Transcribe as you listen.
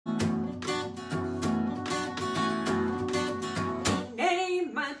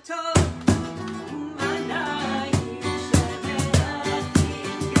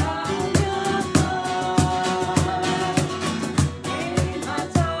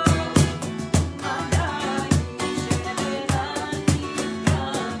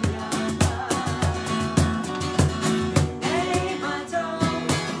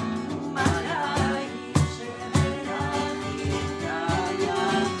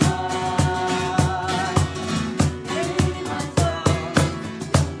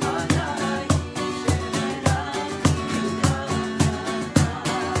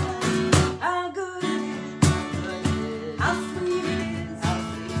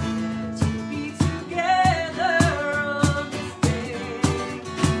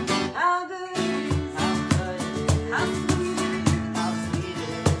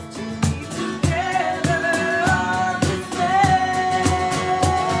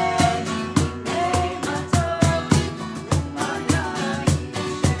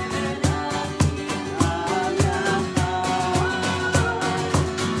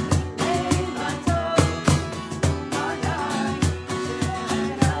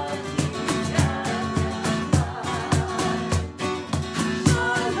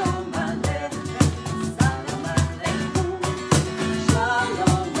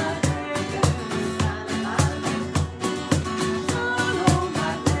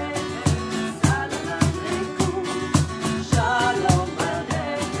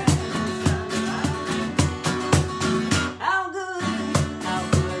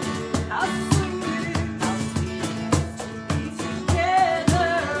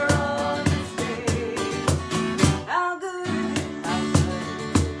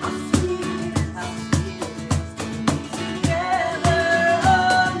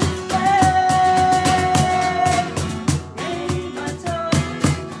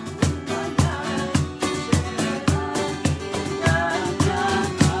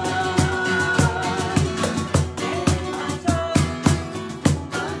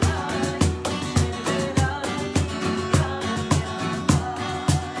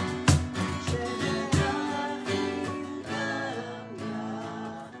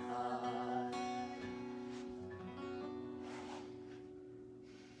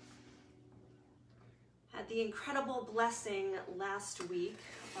the incredible blessing last week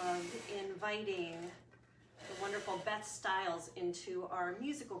of inviting the wonderful Beth Stiles into our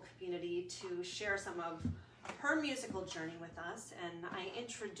musical community to share some of her musical journey with us. And I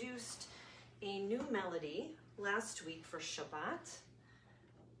introduced a new melody last week for Shabbat,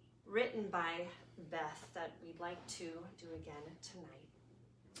 written by Beth, that we'd like to do again tonight.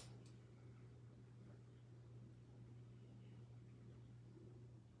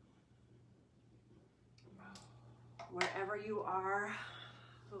 Wherever you are,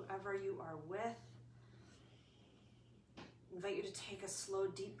 whoever you are with, I invite you to take a slow,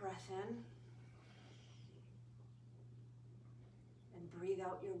 deep breath in and breathe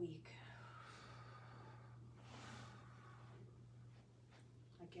out your week.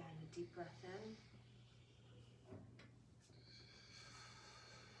 Again, a deep breath in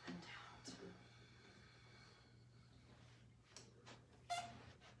and out.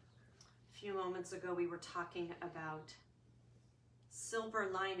 A few moments ago, we were talking about silver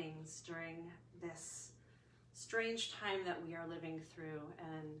linings during this strange time that we are living through.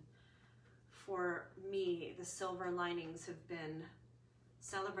 And for me, the silver linings have been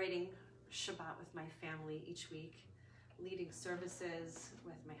celebrating Shabbat with my family each week, leading services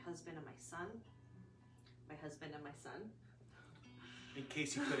with my husband and my son. In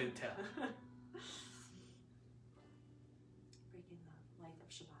case you couldn't tell. Breaking the light of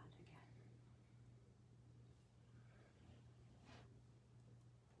Shabbat again.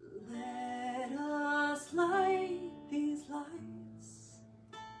 Let us light these lights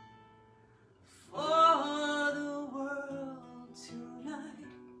for the world tonight.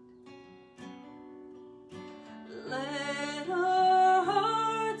 Let our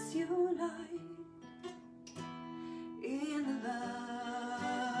hearts unite in the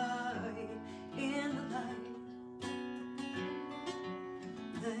light, in the light.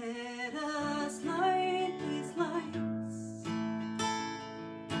 Let us light these lights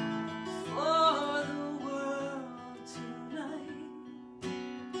for the world tonight.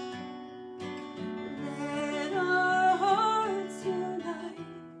 Let our hearts unite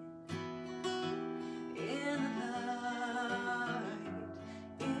in the light,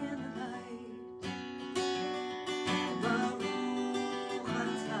 in the light. Baruch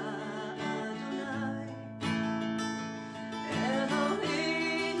atah Adonai,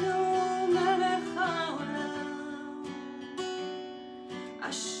 Eloheinu melech haolam,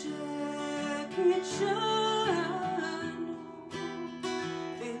 asher kitshanu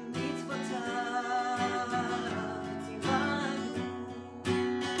b'mitzvotav tzivanu.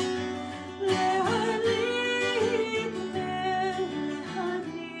 להדליק נר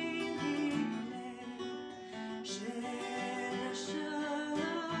של שבת,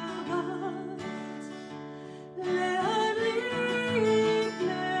 להדליק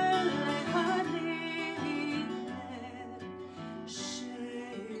נר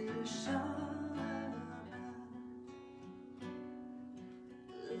של שבת.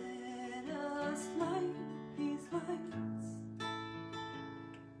 Let us light these lights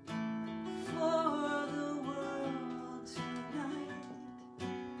for the world tonight.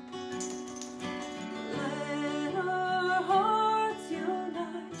 Let our hearts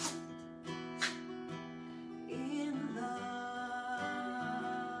unite in the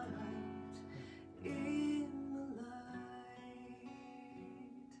light, in the light.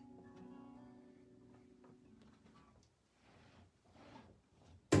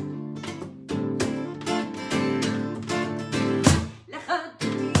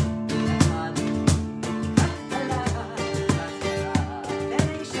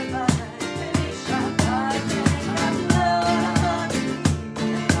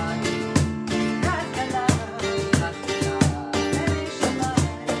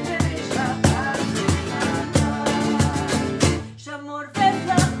 Shamor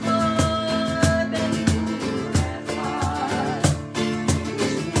vezachor b'diבור echad,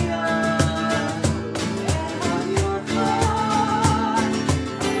 yishmianu el yorchad,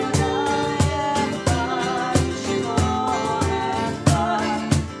 Adonai echad, yishmor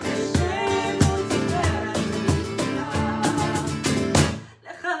echad, v'shemo tiferet v'yah.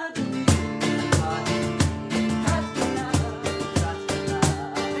 L'chaduni,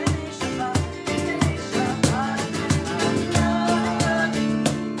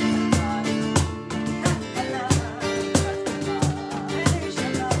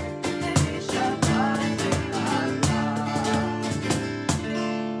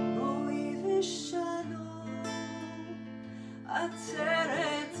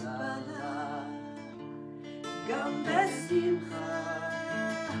 עצרת בלה, גם בשמחה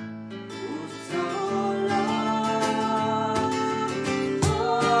ובצולה,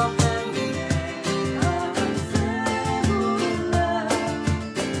 תוכן מיני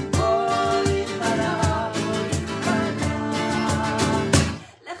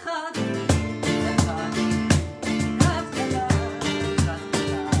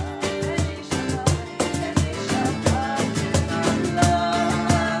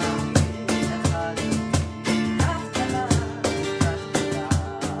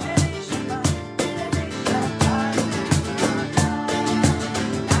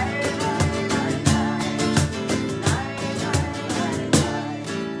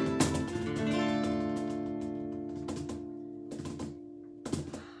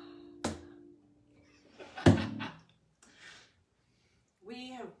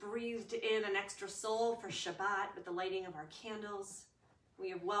breathed in an extra soul for Shabbat with the lighting of our candles. We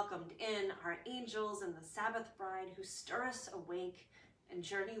have welcomed in our angels and the Sabbath bride who stir us awake and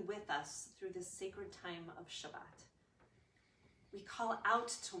journey with us through this sacred time of Shabbat. We call out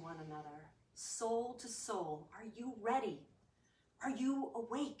to one another, soul to soul. Are you ready? Are you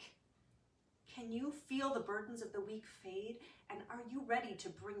awake? Can you feel the burdens of the week fade? And are you ready to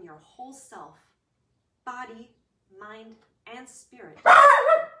bring your whole self, body, mind, and spirit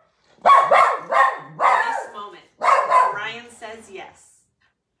in this moment? Ryan says yes.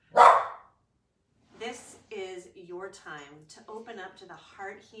 This is your time to open up to the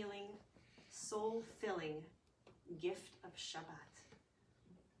heart-healing, soul-filling gift of Shabbat.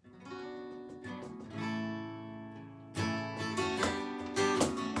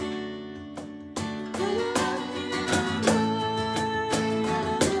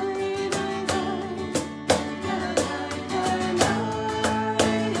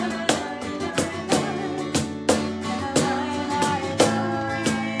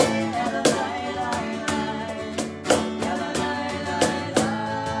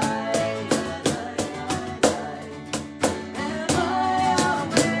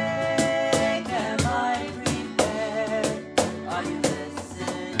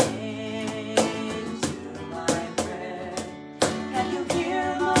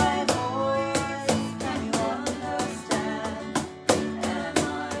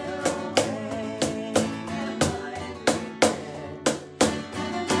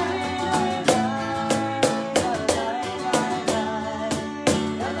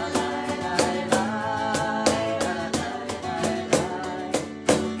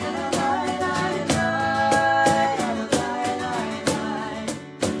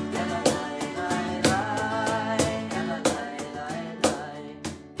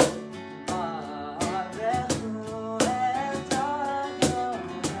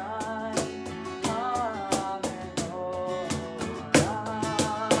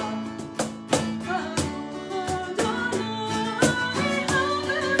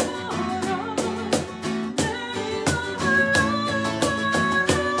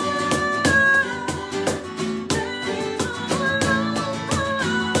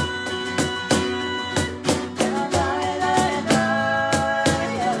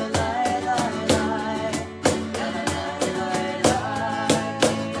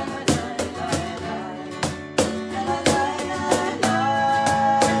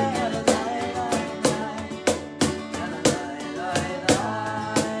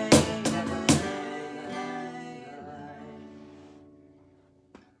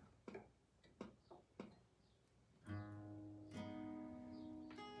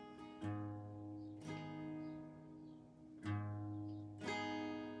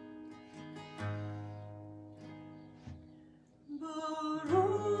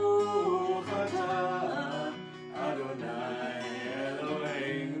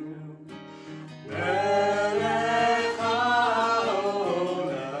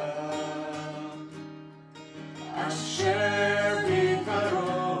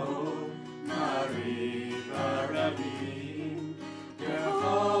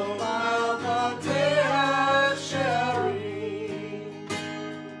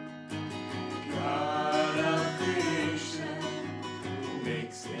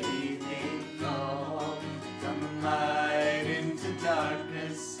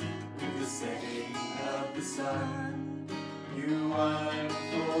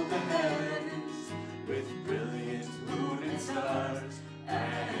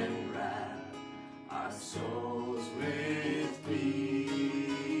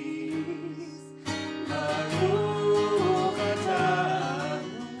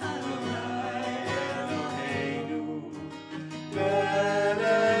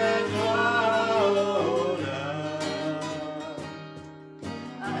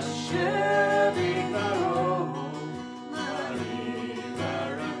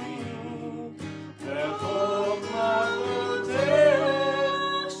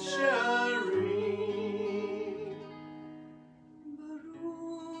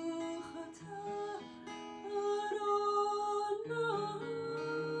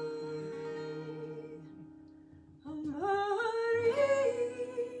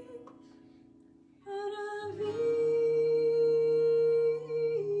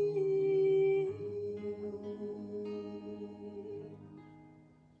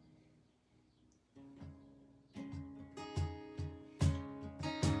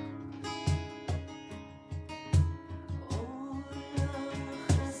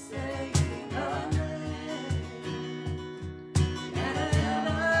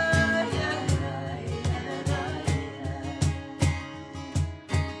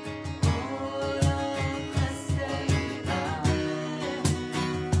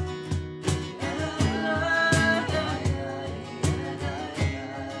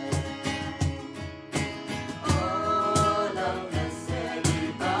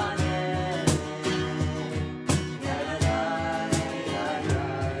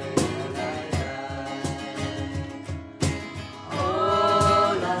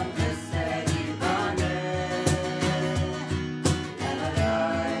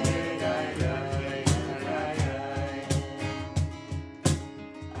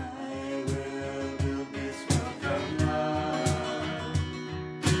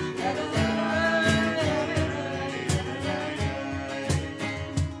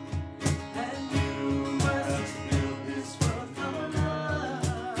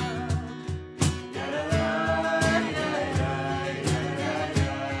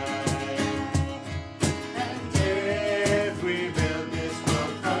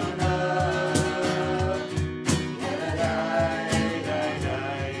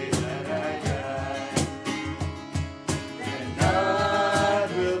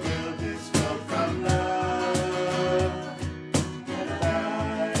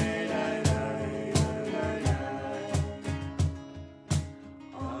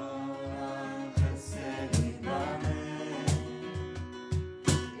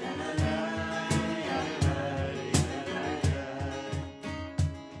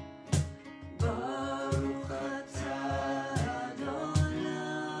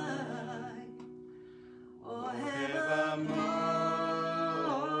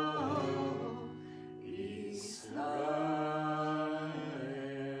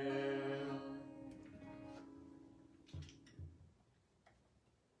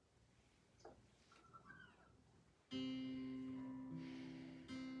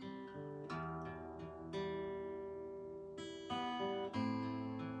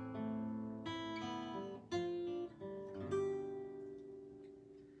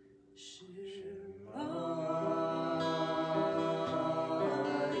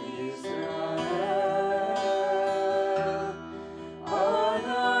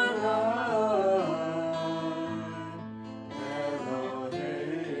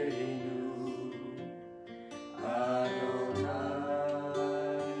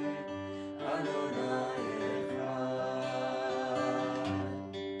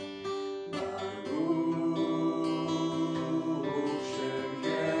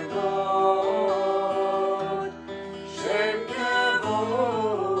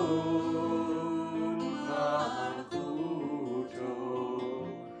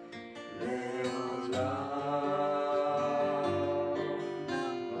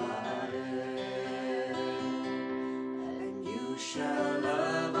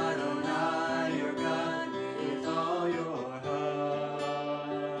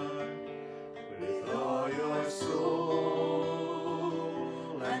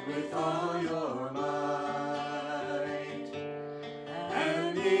 and with all your might.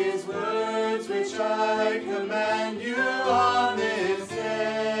 And these words which I command you on this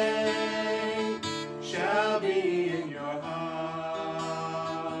day shall be in your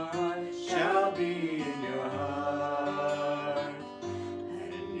heart, shall be in your heart.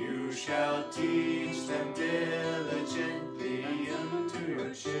 And you shall teach them diligently unto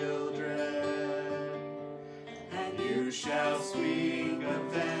your children, and you shall speak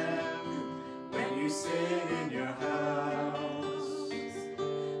of them when you sit in your house,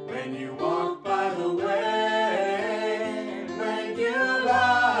 when you walk by the way, when you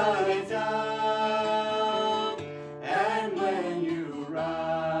lie down, and when you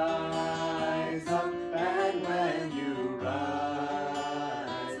rise up, and when you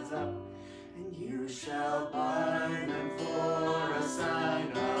rise up. And you shall bind them for a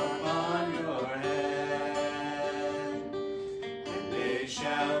sign upon your hand, and they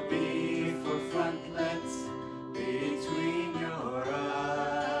shall be for frontlets between your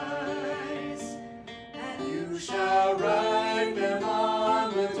eyes. And you shall write them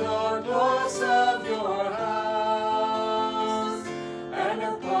on the doorposts of your house, and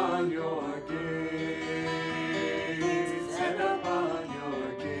upon your gates, and upon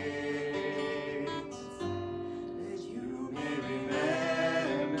your gates, that you may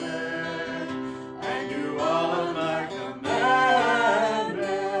remember and do all my commandments.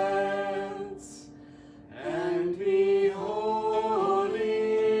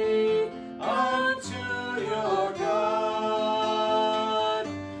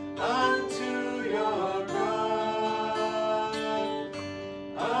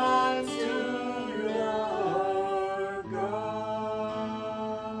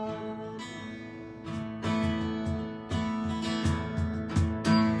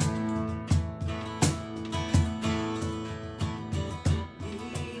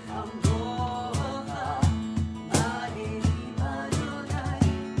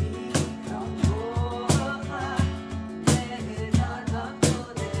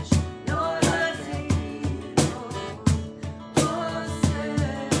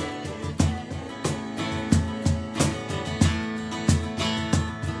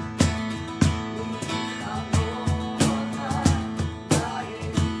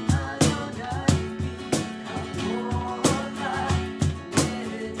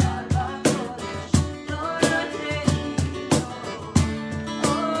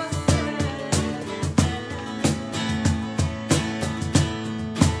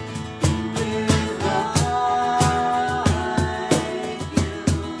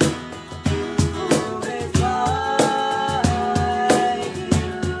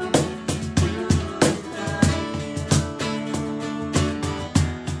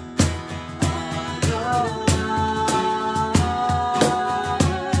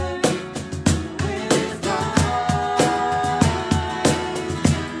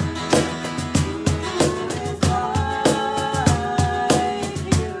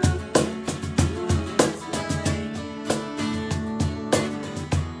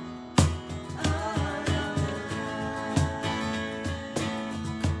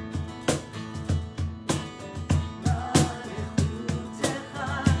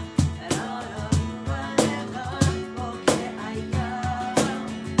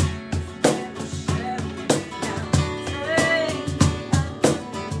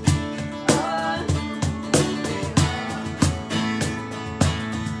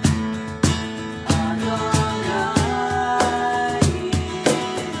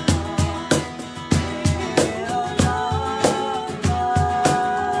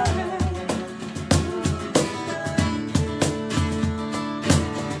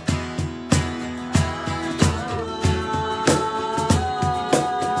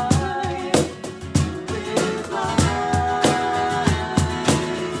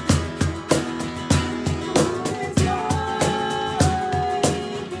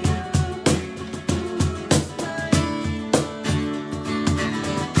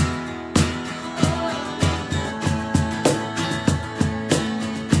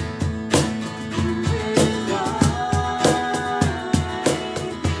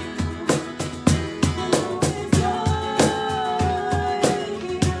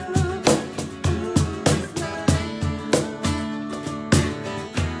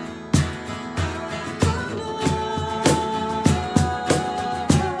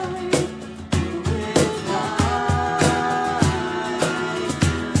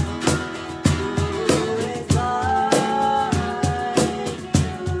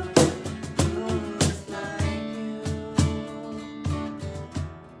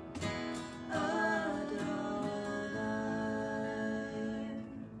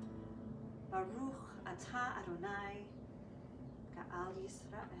 ata Adonai Ga'al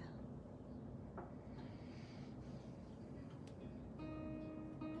Yisrael.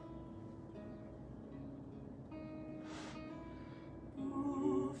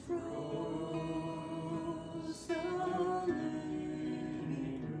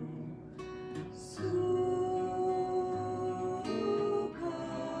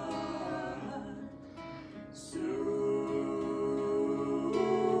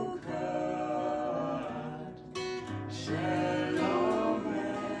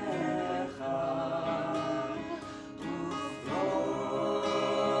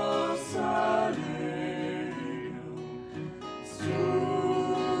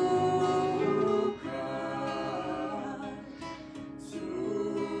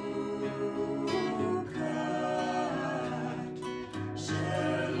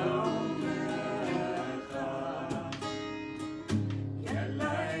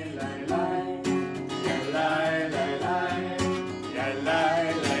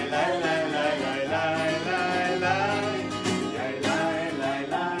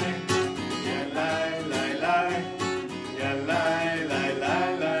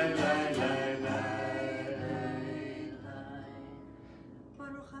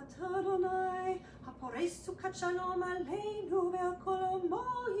 שלום עלינו ועל כל עמו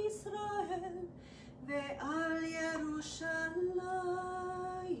ישראל ועל ירושלים.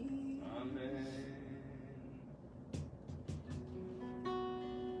 אמן.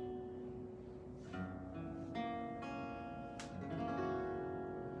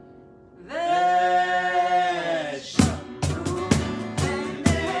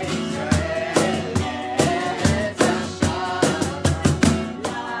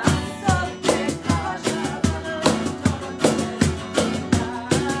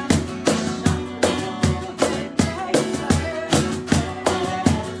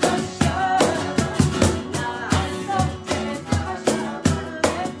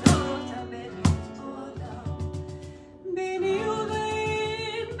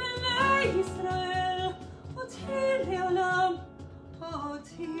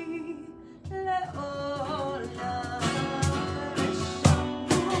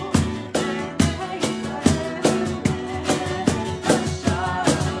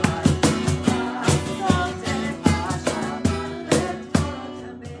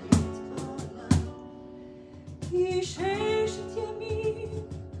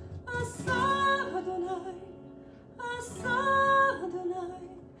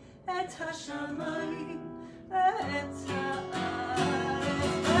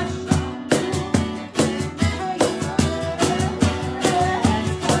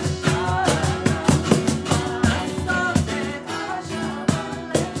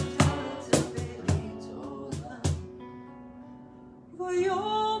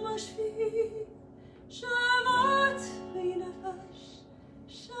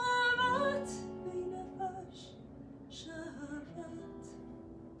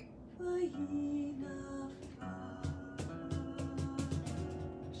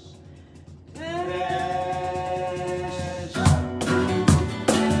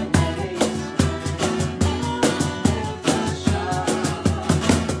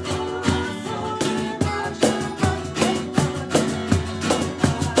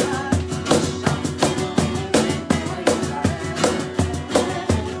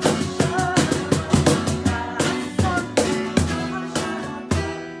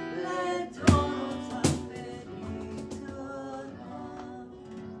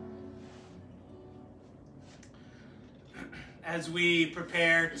 As we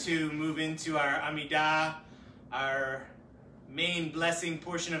prepare to move into our Amidah, our main blessing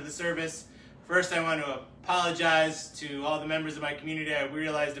portion of the service, first I want to apologize to all the members of my community. I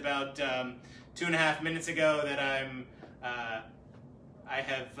realized about 2.5 minutes ago that I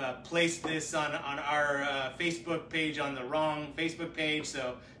have placed this on our Facebook page on the wrong Facebook page,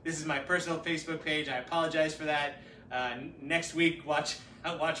 so this is my personal Facebook page. I apologize for that. Next week, watch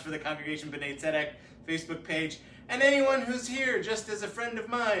for the Congregation B'nai Tzedek Facebook page. And anyone who's here just as a friend of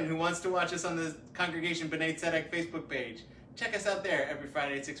mine who wants to watch us on the Congregation B'nai Tzedek Facebook page, check us out there every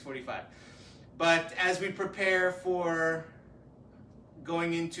Friday at 6:45. But as we prepare for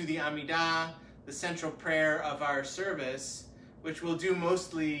going into the Amidah, the central prayer of our service, which we'll do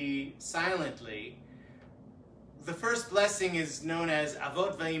mostly silently, the first blessing is known as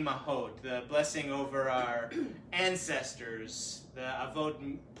Avot V'Imahot, the blessing over our ancestors, the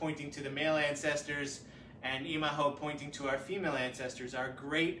Avot pointing to the male ancestors, and Imahot pointing to our female ancestors, our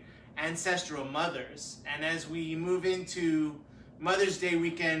great ancestral mothers. And as we move into Mother's Day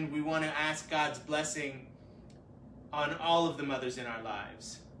weekend, we want to ask God's blessing on all of the mothers in our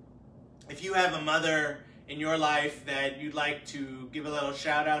lives. If you have a mother in your life that you'd like to give a little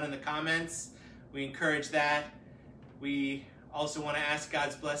shout out in the comments, we encourage that. We also want to ask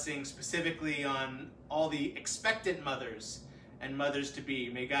God's blessing specifically on all the expectant mothers and mothers to be.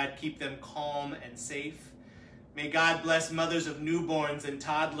 May God keep them calm and safe. May God bless mothers of newborns and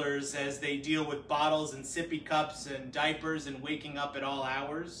toddlers as they deal with bottles and sippy cups and diapers and waking up at all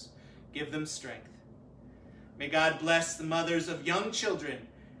hours. Give them strength. May God bless the mothers of young children,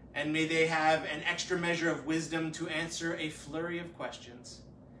 and may they have an extra measure of wisdom to answer a flurry of questions.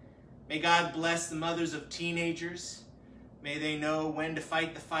 May God bless the mothers of teenagers. May they know when to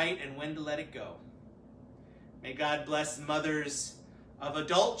fight the fight and when to let it go. May God bless the mothers of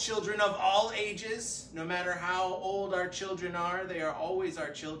adult children of all ages. No matter how old our children are, they are always our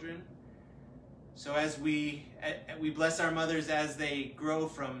children. So as we bless our mothers as they grow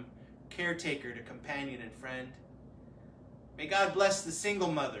from caretaker to companion and friend. May God bless the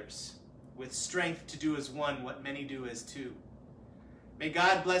single mothers with strength to do as one what many do as two. May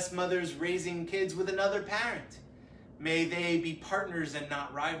God bless mothers raising kids with another parent. May they be partners and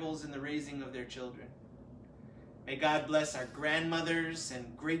not rivals in the raising of their children. May God bless our grandmothers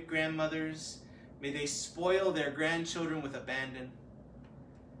and great-grandmothers. May they spoil their grandchildren with abandon.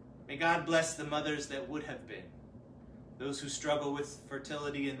 May God bless the mothers that would have been, those who struggle with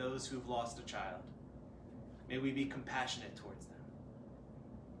fertility and those who've lost a child. May we be compassionate towards them.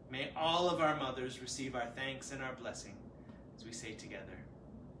 May all of our mothers receive our thanks and our blessing as we say together,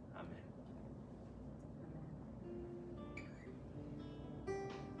 Amen.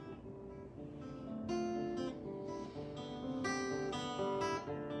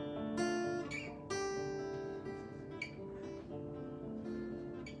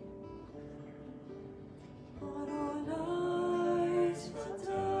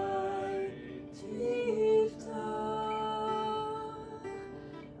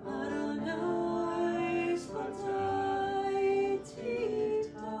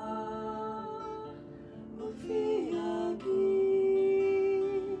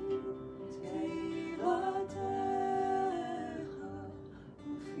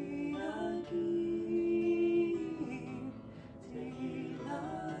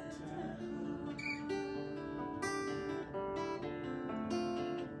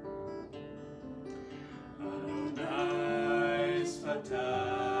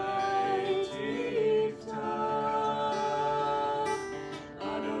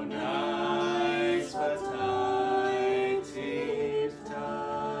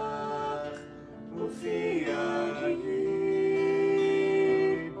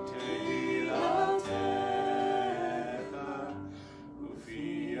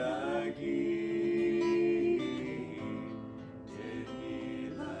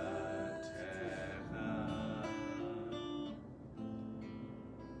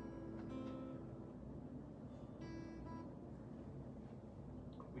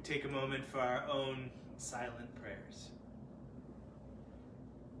 Take a moment for our own silent prayers.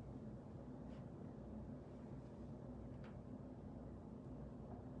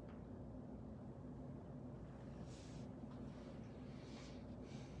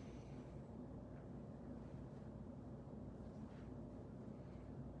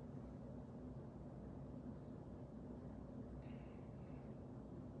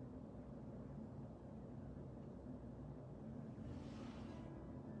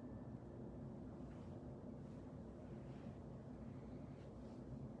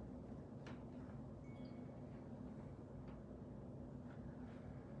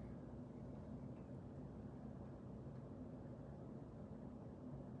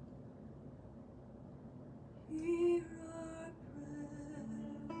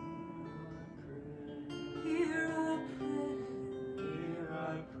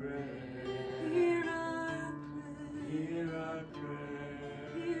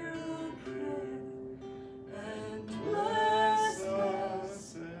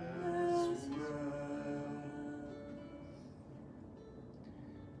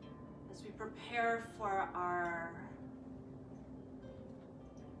 Prepare for our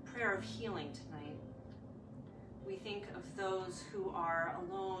prayer of healing tonight. We think of those who are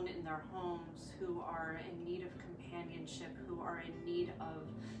alone in their homes, who are in need of companionship, who are in need of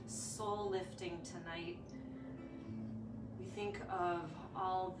soul lifting tonight. We think of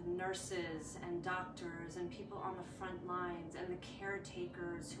all the nurses and doctors and people on the front lines and the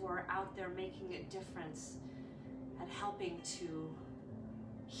caretakers who are out there making a difference at helping to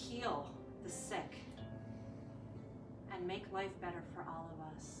heal the sick and make life better for all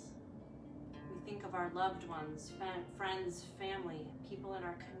of us. We think of our loved ones, friends, family, people in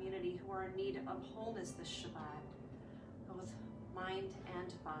our community who are in need of wholeness this Shabbat, both mind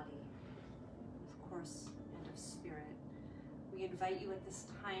and body. course, and of spirit. We invite you at this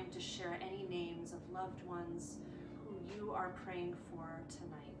time to share any names of loved ones who you are praying for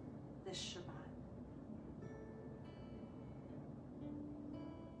tonight, this Shabbat.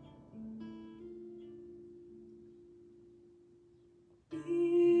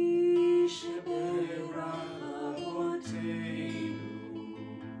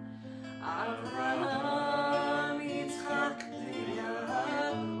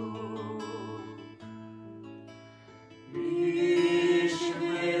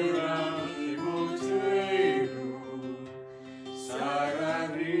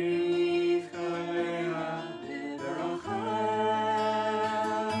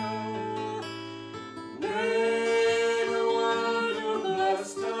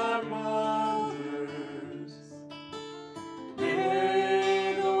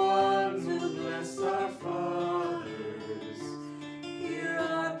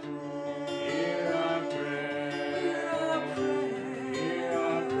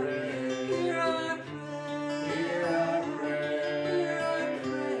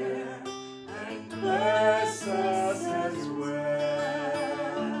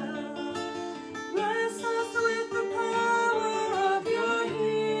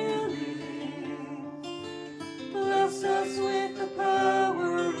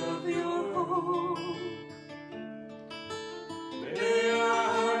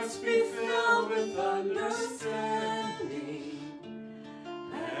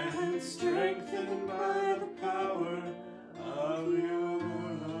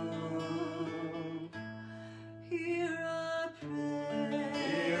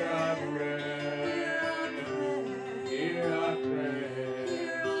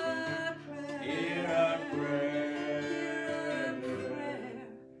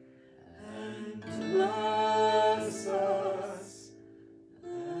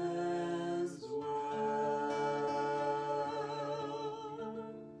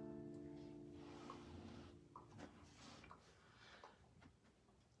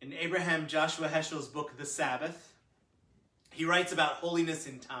 In Abraham Joshua Heschel's book, The Sabbath, he writes about holiness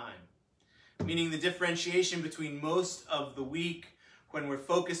in time, meaning the differentiation between most of the week when we're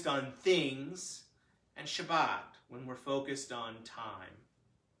focused on things and Shabbat when we're focused on time.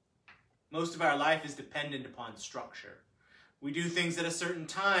 Most of our life is dependent upon structure. We do things at a certain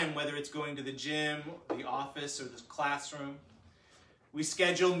time, whether it's going to the gym, the office, or the classroom. We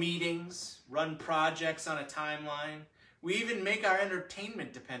schedule meetings, run projects on a timeline. We even make our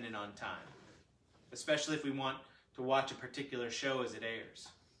entertainment dependent on time, especially if we want to watch a particular show as it airs.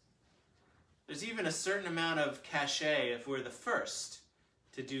 There's even a certain amount of cachet if we're the first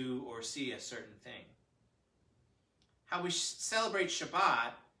to do or see a certain thing. How we celebrate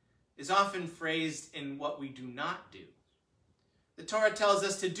Shabbat is often phrased in what we do not do. The Torah tells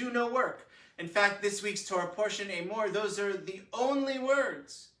us to do no work. In fact, this week's Torah portion, Amor, those are the only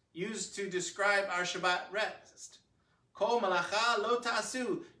words used to describe our Shabbat rest. Kol malacha lo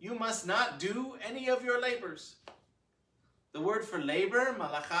ta'asu, you must not do any of your labors. The word for labor,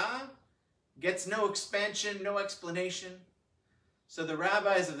 malacha, gets no expansion, no explanation. So the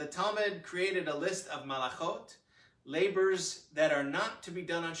rabbis of the Talmud created a list of malachot, labors that are not to be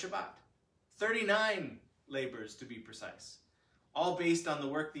done on Shabbat. 39 labors to be precise, all based on the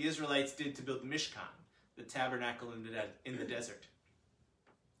work the Israelites did to build the Mishkan, the tabernacle in the desert.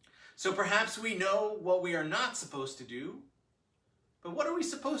 So perhaps we know what we are not supposed to do, but what are we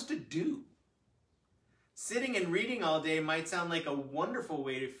supposed to do? Sitting and reading all day might sound like a wonderful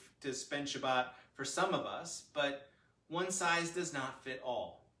way to spend Shabbat for some of us, but one size does not fit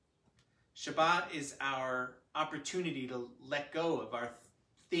all. Shabbat is our opportunity to let go of our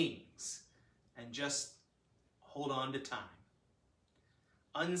things and just hold on to time.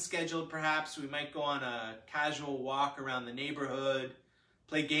 Unscheduled, perhaps, we might go on a casual walk around the neighborhood,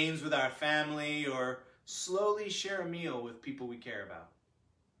 play games with our family, or slowly share a meal with people we care about.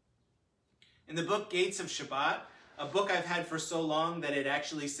 In the book Gates of Shabbat, a book I've had for so long that it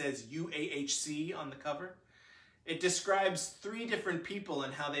actually says UAHC on the cover, it describes 3 different people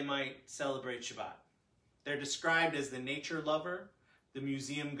and how they might celebrate Shabbat. They're described as the nature lover, the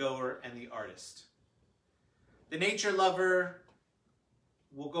museum goer, and the artist. The nature lover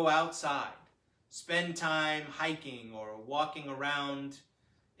will go outside, spend time hiking or walking around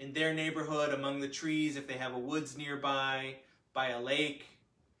in their neighborhood among the trees if they have a woods nearby, by a lake,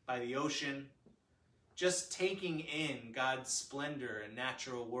 by the ocean, just taking in God's splendor and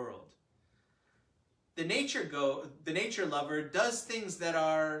natural world. The nature lover does things that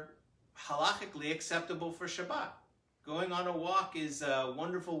are halachically acceptable for Shabbat. Going on a walk is a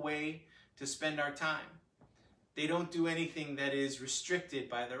wonderful way to spend our time. They don't do anything that is restricted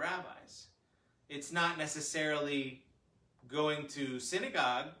by the rabbis. It's not necessarily going to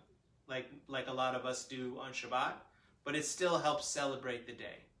synagogue like a lot of us do on Shabbat, but it still helps celebrate the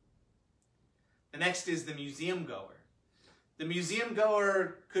day. The next is the museum goer. The museum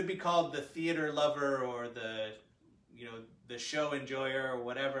goer could be called the theater lover or the show enjoyer or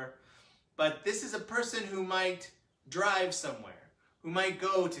whatever. But this is a person who might drive somewhere, who might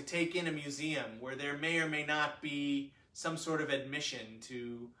go to take in a museum where there may or may not be some sort of admission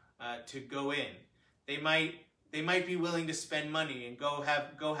to go in. They might be willing to spend money and go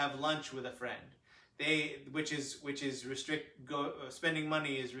have lunch with a friend. Spending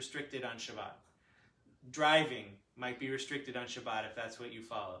money is restricted on Shabbat. Driving might be restricted on Shabbat if that's what you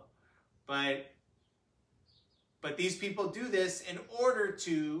follow. But these people do this in order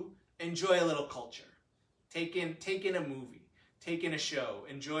to enjoy a little culture. Take in a movie, take in a show,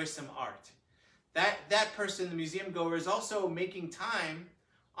 enjoy some art. That person, the museum goer, is also making time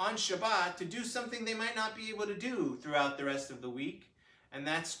on Shabbat to do something they might not be able to do throughout the rest of the week, and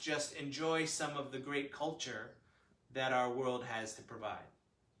that's just enjoy some of the great culture that our world has to provide.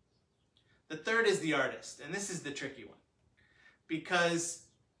 The third is the artist, and this is the tricky one. Because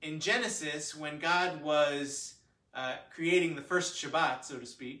in Genesis, when God was creating the first Shabbat, so to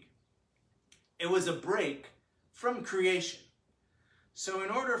speak, it was a break from creation. So in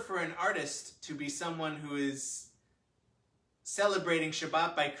order for an artist to be someone who is celebrating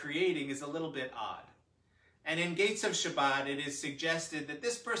Shabbat by creating is a little bit odd. And in Gates of Shabbat, it is suggested that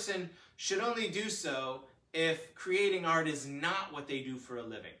this person should only do so if creating art is not what they do for a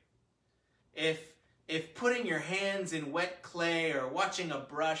living. If putting your hands in wet clay or watching a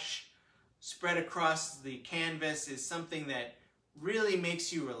brush spread across the canvas is something that really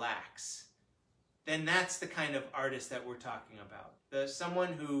makes you relax, then that's the kind of artist that we're talking about.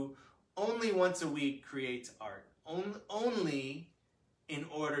 Someone who only once a week creates art, only in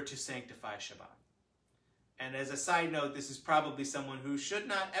order to sanctify Shabbat. And as a side note, this is probably someone who should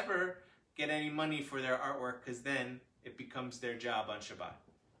not ever get any money for their artwork, because then it becomes their job on Shabbat.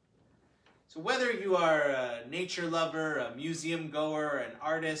 So whether you are a nature lover, a museum goer, an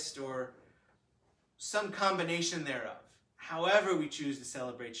artist, or some combination thereof, however we choose to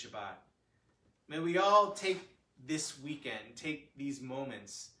celebrate Shabbat, may we all take this weekend, take these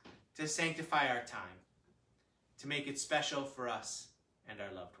moments to sanctify our time, to make it special for us and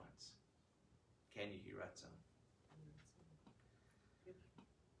our loved ones. Ken Yehi Ratzon.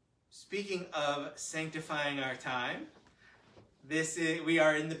 Speaking of sanctifying our time, we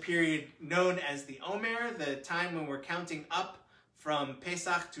are in the period known as the Omer, the time when we're counting up from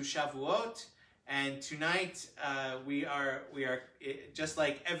Pesach to Shavuot. And tonight we are just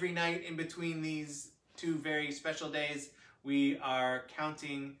like every night in between these two very special days, we are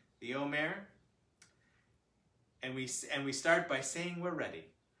counting the Omer. And we start by saying we're ready.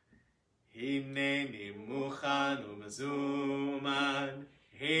 Hineni muchan u'mezuman,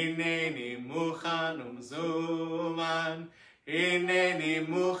 hineni muchan u'mezuman, hineni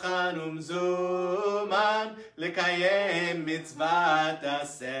muchan u'mezuman, lekayem mitzvat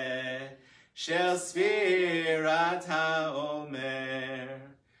aseh shel sfirat ha'omer.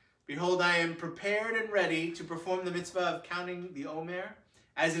 Behold, I am prepared and ready to perform the mitzvah of counting the Omer.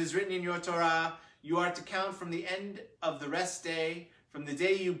 As it is written in your Torah, you are to count from the end of the rest day, from the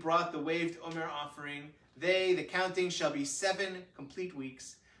day you brought the waved Omer offering. The counting, shall be 7 complete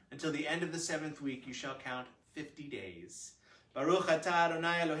weeks. Until the end of the 7th week, you shall count 50 days. Baruch atah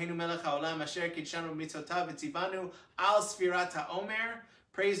Adonai Eloheinu melech haolam asher kidshanu b'mitzvotav v'tzivanu al sfirat ha'omer.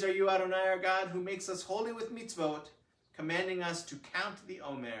 Praised are you, Adonai, our God, who makes us holy with mitzvot, commanding us to count the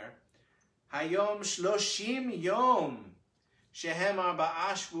Omer. Hayom shloshim yom. Shehem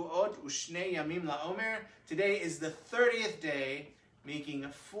arba'a shvuot u'shnei yamim la'omer. Today is the 30th day, making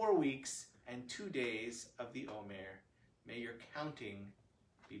 4 weeks and 2 days of the Omer. May your counting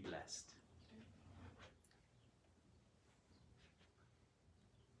be blessed.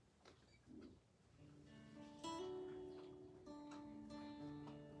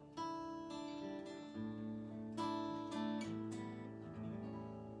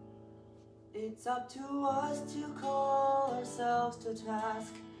 It's up to us to call ourselves to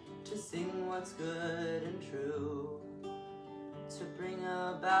task, to sing what's good and true, to bring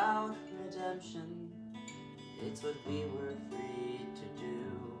about redemption. It's what we were freed to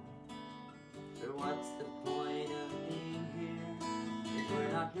do. For what's the point of being here if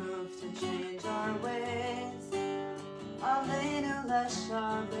we're not moved to change our ways? Aleinu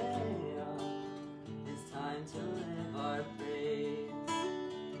leshabeach. It's time to live our praise.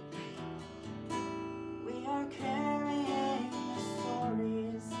 We are carrying the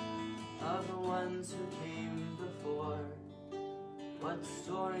stories of the ones who came before. What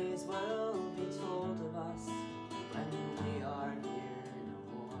stories will be told of us when we are here no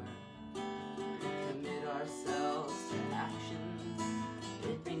more? We commit ourselves to actions,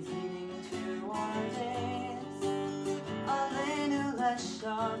 it brings meaning to our days. Aleinu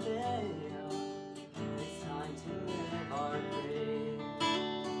leshaveo, it's time to live our praise.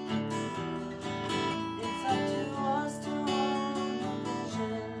 It's up to us to own a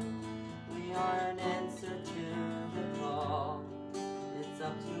vision. We are an answer to the call. It's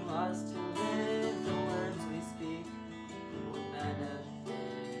up to us to live the words we speak for the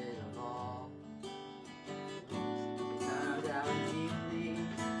benefit of all. Now down deeply,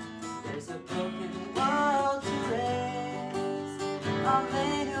 there's a broken world to raise.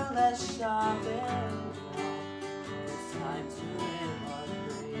 Aleinu leshaveo, it's time to live our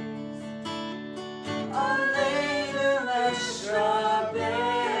praise. Aleinu leshaveo.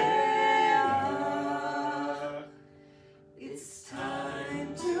 It's time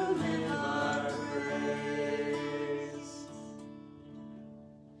to live our praise.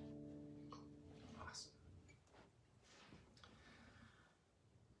 Awesome.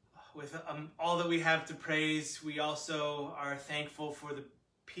 With all that we have to praise, we also are thankful for the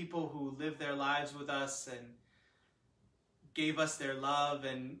people who lived their lives with us and gave us their love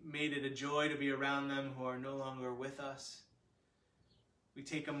and made it a joy to be around them who are no longer with us. We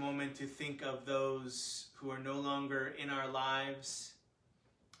take a moment to think of those who are no longer in our lives,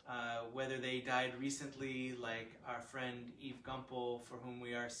 whether they died recently, like our friend Eve Gumpel, for whom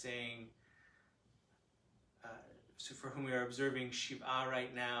we are saying, for whom we are observing Shiva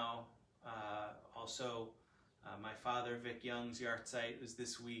right now. Also, my father, Vic Young's yahrzeit was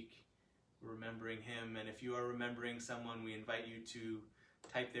this week. We're remembering him, and if you are remembering someone, we invite you to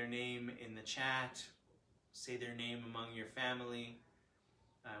type their name in the chat, say their name among your family.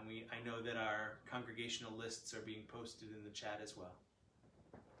 I know that our congregational lists are being posted in the chat as well.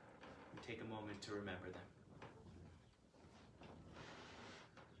 We take a moment to remember them.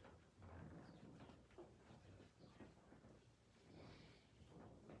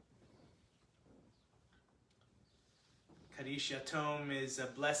 Kaddish Yatom is a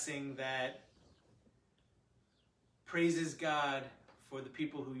blessing that praises God for the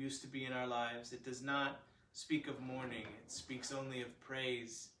people who used to be in our lives. It does not speak of mourning, it speaks only of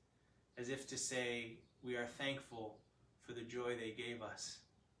praise, as if to say we are thankful for the joy they gave us.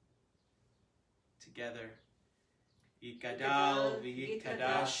 Together, Yikadal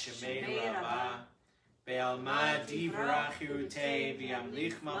v'yikadash shemei Rabbah, be'alma divrach hirutei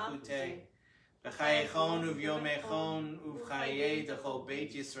v'yamlich malchutei, v'chayechon uv'yomechon uv'chayei d'chol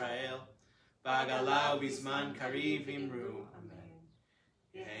Beit Yisrael, v'agala v'zman kariv imru.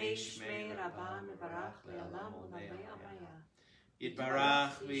 Yehei shmei Rabbah mevarach le'olam u'lamei amaya.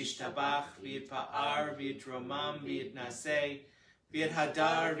 Yitbarach v'yishtabach v'yitpa'ar v'yitromam v'yitnaseh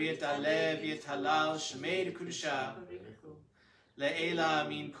v'yithadar v'yitale v'yithalal shmei d'kudusha le'ela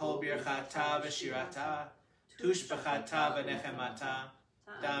min kol birchata v'shirata tushbachata v'nechemata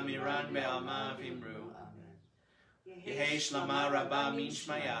da'amiran be'alma v'imru Yehei shlama rabbah min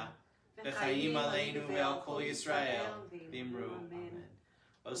shmaya v'chayim aleinu ve'al kol Yisrael v'imru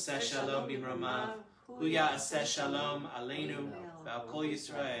Oseh shalom b'imromav hu ya'aseh shalom aleinu ve'al kol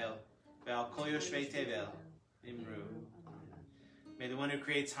Yisrael ve'al kol yoshvei tevel v'imru. May the one who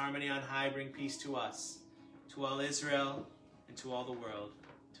creates harmony on high bring peace to us, to all Israel, and to all the world,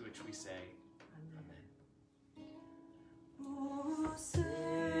 to which we say, Amen.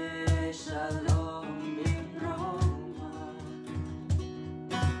 Oseh shalom b'imromav.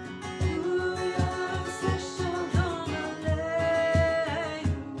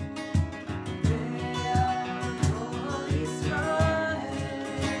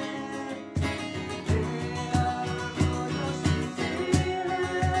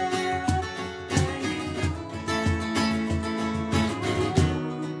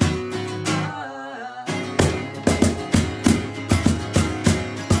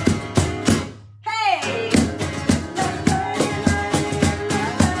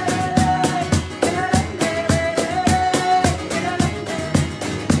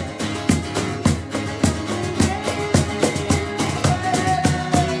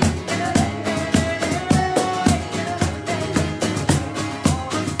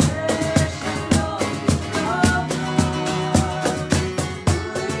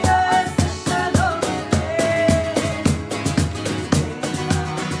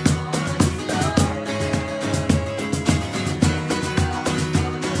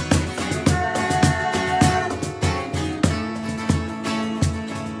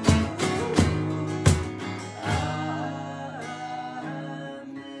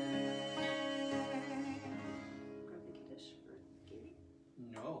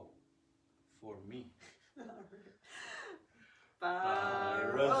 me.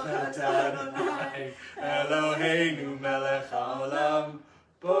 Baruch atah Adonai Eloheinu melech haolam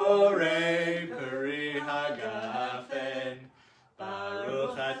borei peri hagafen.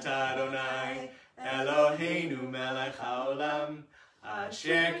 Baruch atah Adonai Eloheinu melech haolam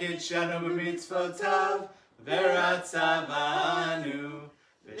asher kitshanu b'mitzvotav v'ratzavanu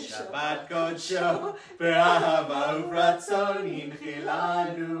v'shabbat kodsho v'ahava uvratzon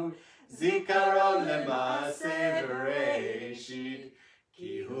hinchilanu zikaron lema'aseh b'reishit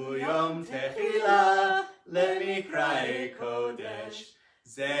ki hu yom techila lemikra'ei kodesh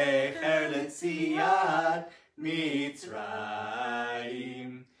zecher letziyat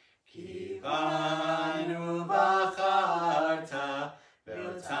Mitzrayim ki banu bacharta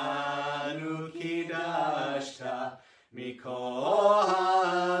ve'otanu kidashta mikol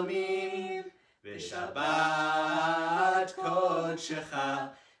ha'amim v'shabbat kodshecha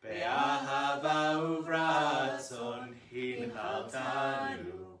be'ahava uvratzon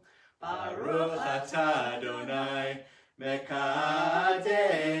hinchaltanu Baruch atah Adonai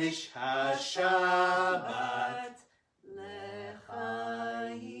Mekadesh HaShabbat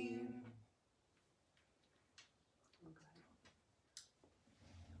Lechaim.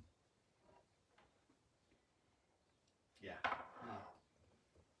 Yeah.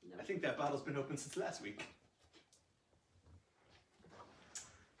 I think that bottle's been open since last week.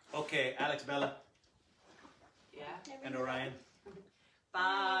 Okay, Alex, Bella, Yeah. and Orion.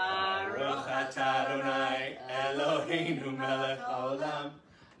 Baruch atah Adonai Eloheinu melech haolam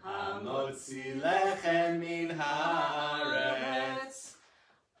hamotzi lechem min haaretz.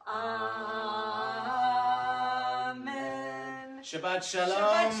 Amen. Shabbat shalom.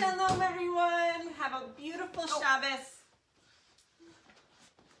 Shabbat shalom, everyone. Have a beautiful Shabbos.